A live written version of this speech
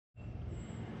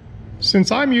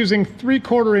Since I'm using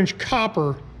 3/4 inch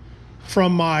copper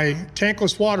from my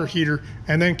tankless water heater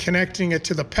and then connecting it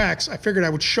to the Pecs, I figured I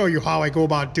would show you how I go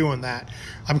about doing that.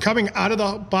 I'm coming out of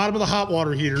the bottom of the hot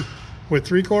water heater with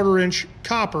 3/4 inch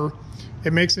copper.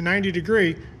 It makes a 90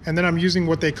 degree, and then I'm using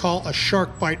what they call a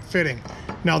SharkBite fitting.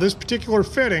 Now this particular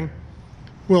fitting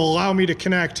will allow me to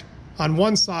connect on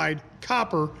one side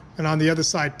copper and on the other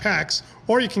side Pecs,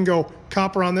 or you can go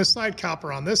copper on this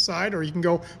side, or you can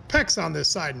go Pecs on this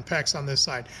side and Pecs on this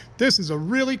side. This is a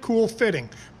really cool fitting,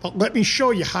 but let me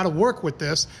show you how to work with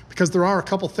this because there are a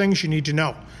couple things you need to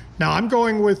know. Now I'm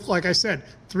going with, like I said,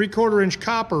 3/4 inch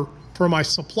copper for my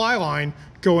supply line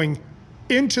going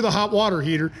into the hot water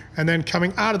heater, and then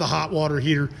coming out of the hot water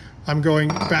heater, I'm going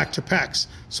back to Pecs.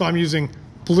 So I'm using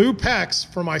blue Pecs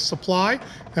for my supply,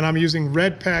 and I'm using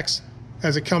red Pecs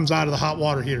as it comes out of the hot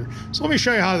water heater. So let me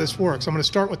show you how this works. I'm going to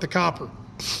start with the copper.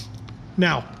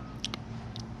 Now,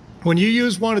 when you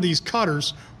use one of these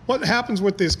cutters, what happens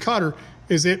with this cutter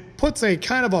is it puts a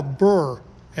kind of a burr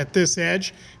at this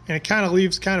edge, and it kind of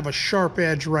leaves kind of a sharp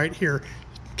edge right here.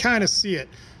 You can kind of see it.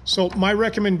 So my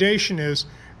recommendation is,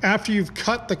 after you've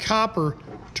cut the copper,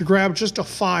 to grab just a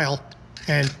file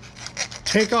and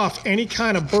take off any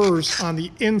kind of burrs on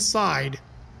the inside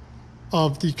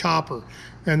of the copper.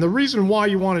 And the reason why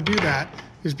you want to do that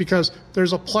is because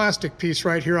there's a plastic piece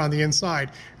right here on the inside.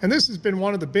 And this has been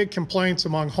one of the big complaints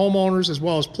among homeowners as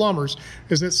well as plumbers,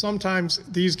 is that sometimes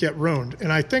these get ruined.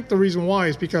 And I think the reason why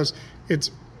is because it's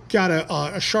got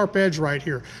a sharp edge right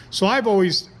here. So I've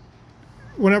always,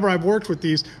 whenever I've worked with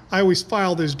these, I always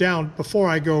file this down before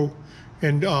I go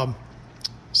and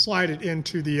slide it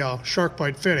into the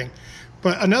SharkBite fitting.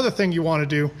 But another thing you want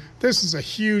to do, this is a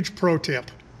huge pro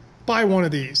tip. Buy one of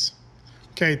these.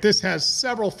 Okay, this has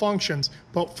several functions,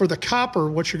 but for the copper,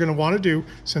 what you're going to want to do,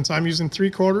 since I'm using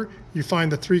 3/4, you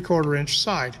find the 3/4 inch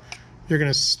side. You're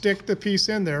going to stick the piece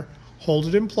in there, hold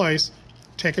it in place,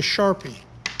 take a Sharpie.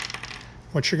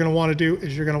 What you're going to want to do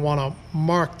is you're going to want to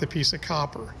mark the piece of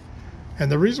copper. And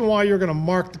the reason why you're going to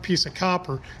mark the piece of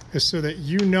copper is so that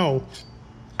you know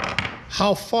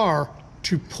how far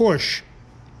to push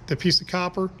the piece of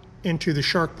copper into the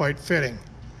SharkBite fitting.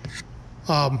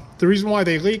 The reason why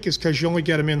they leak is because you only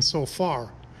get them in so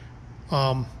far.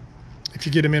 If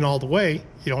you get them in all the way,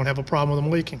 you don't have a problem with them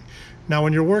leaking. Now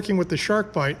when you're working with the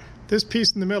SharkBite, this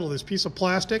piece in the middle, this piece of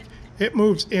plastic, it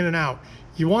moves in and out.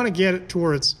 You want to get it to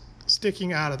where it's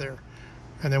sticking out of there.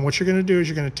 And then what you're going to do is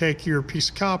you're going to take your piece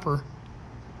of copper,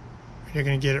 and you're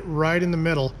going to get it right in the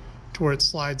middle to where it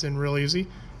slides in real easy.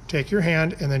 Take your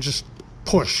hand and then just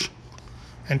push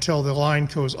until the line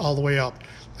goes all the way up.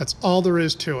 That's all there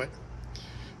is to it.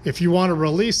 If you want to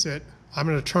release it, I'm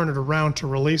going to turn it around to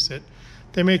release it.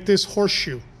 They make this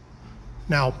horseshoe.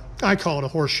 Now, I call it a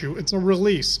horseshoe. It's a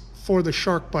release for the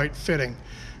SharkBite fitting.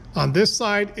 On this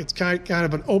side, it's kind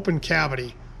of an open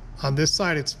cavity. On this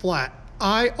side, it's flat.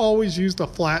 I always use the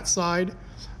flat side.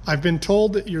 I've been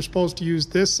told that you're supposed to use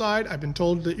this side. I've been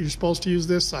told that you're supposed to use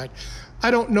this side. I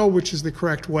don't know which is the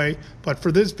correct way, but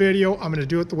for this video, I'm going to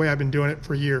do it the way I've been doing it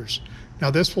for years.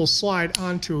 Now, this will slide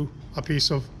onto a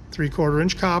piece of 3/4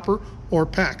 inch copper or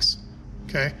Pecs.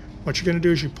 Okay, what you're going to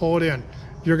do is you pull it in.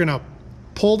 You're going to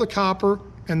pull the copper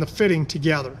and the fitting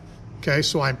together. Okay,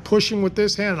 so I'm pushing with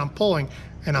this hand and I'm pulling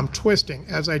and I'm twisting.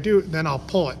 As I do, then I'll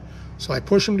pull it. So I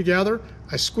push them together,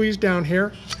 I squeeze down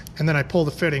here, and then I pull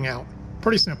the fitting out.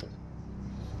 Pretty simple.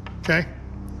 Okay,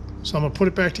 so I'm going to put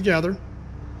it back together.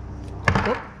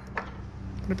 Whoop.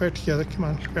 Put it back together. Come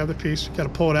on, grab the piece. Got to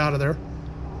pull it out of there.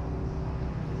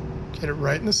 Get it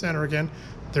right in the center again.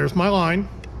 There's my line.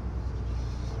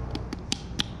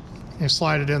 And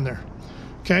slide it in there.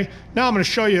 Okay, now I'm going to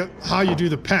show you how you do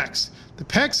the Pecs. The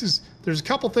Pecs is, there's a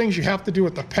couple things you have to do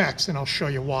with the Pecs, and I'll show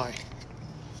you why.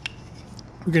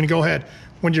 We're going to go ahead.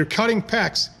 When you're cutting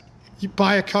Pecs, you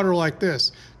buy a cutter like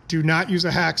this. Do not use a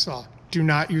hacksaw. Do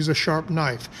not use a sharp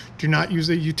knife. Do not use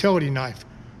a utility knife.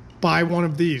 Buy one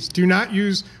of these. Do not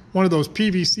use one of those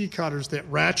PVC cutters that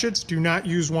ratchets. Do not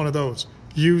use one of those.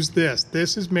 Use this.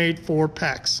 This is made for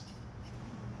Pecs.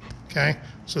 Okay,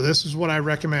 so this is what I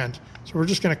recommend. So we're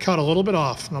just going to cut a little bit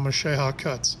off, and I'm going to show you how it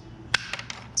cuts.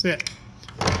 That's it.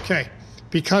 Okay,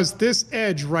 because this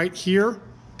edge right here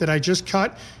that I just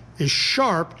cut is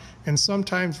sharp and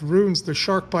sometimes ruins the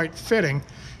SharkBite fitting.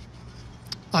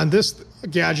 On this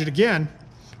gadget again,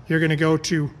 you're going to go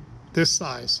to this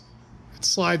size. It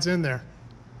slides in there.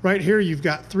 Right here you've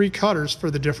got 3 cutters for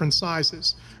the different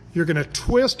sizes. You're going to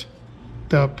twist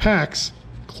the Pecs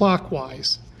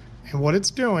clockwise, and what it's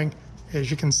doing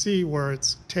is you can see where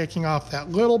it's taking off that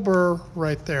little burr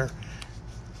right there.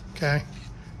 Okay,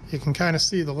 you can kind of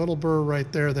see the little burr right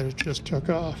there that it just took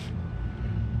off.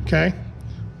 Okay,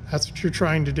 that's what you're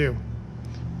trying to do.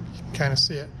 You can kind of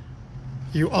see it.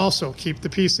 You also keep the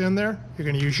piece in there. You're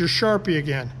going to use your Sharpie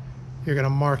again. You're going to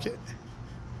mark it.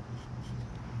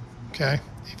 Okay,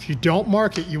 if you don't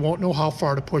mark it, you won't know how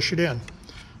far to push it in.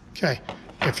 Okay,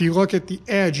 if you look at the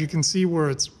edge, you can see where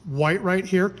it's white right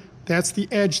here. That's the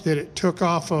edge that it took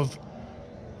off of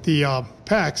the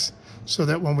Pecs, so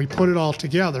that when we put it all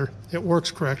together, it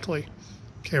works correctly.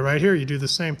 Okay, right here, you do the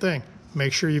same thing.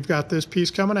 Make sure you've got this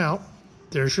piece coming out.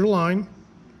 There's your line.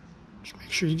 Just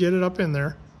make sure you get it up in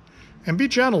there. And be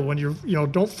gentle when you're,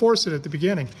 don't force it at the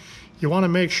beginning. You want to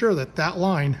make sure that that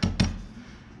line,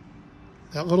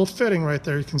 that little fitting right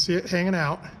there, you can see it hanging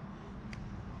out.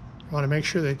 You want to make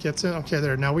sure that it gets in. Okay,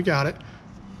 there, now we got it.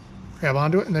 Grab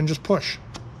onto it and then just push.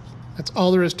 That's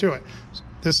all there is to it.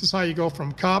 This is how you go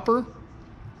from copper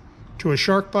to a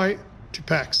SharkBite to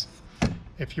Pecs.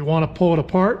 If you want to pull it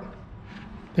apart,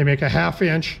 they make a 1/2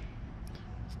 inch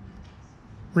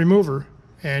remover,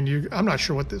 and I'm not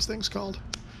sure what this thing's called.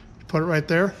 You put it right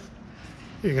there.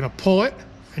 You're going to pull it,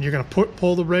 and you're going to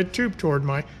pull the red tube toward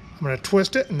I'm going to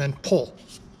twist it and then pull.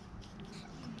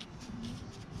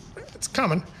 It's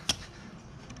coming.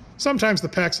 Sometimes the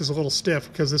Pecs is a little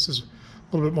stiff because this is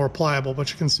a little bit more pliable,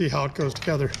 but you can see how it goes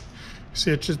together.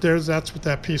 See it just there's that's what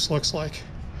that piece looks like.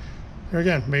 There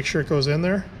again, make sure it goes in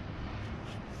there.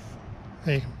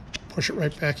 Then you push it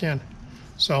right back in.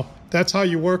 So that's how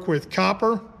you work with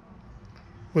copper,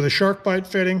 with a SharkBite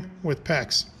fitting, with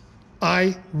Pecs.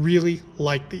 I really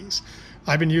like these.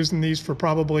 I've been using these for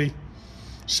probably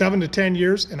 7 to 10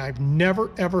 years, and I've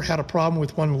never ever had a problem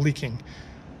with one leaking.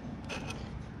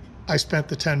 I spent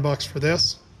the $10 for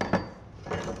this.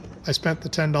 I spent the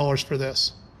 $10 for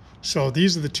this. So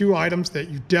these are the two items that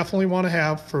you definitely want to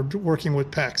have for working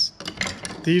with Pecs.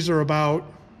 These are about,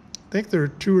 I think they're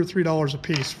 $2 or $3 a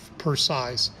piece per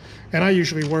size. And I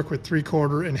usually work with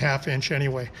 3/4 and 1/2 inch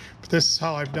anyway. But this is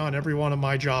how I've done every one of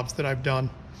my jobs that I've done.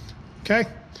 Okay,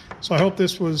 so I hope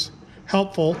this was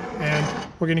helpful, and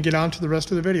we're going to get on to the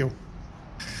rest of the video.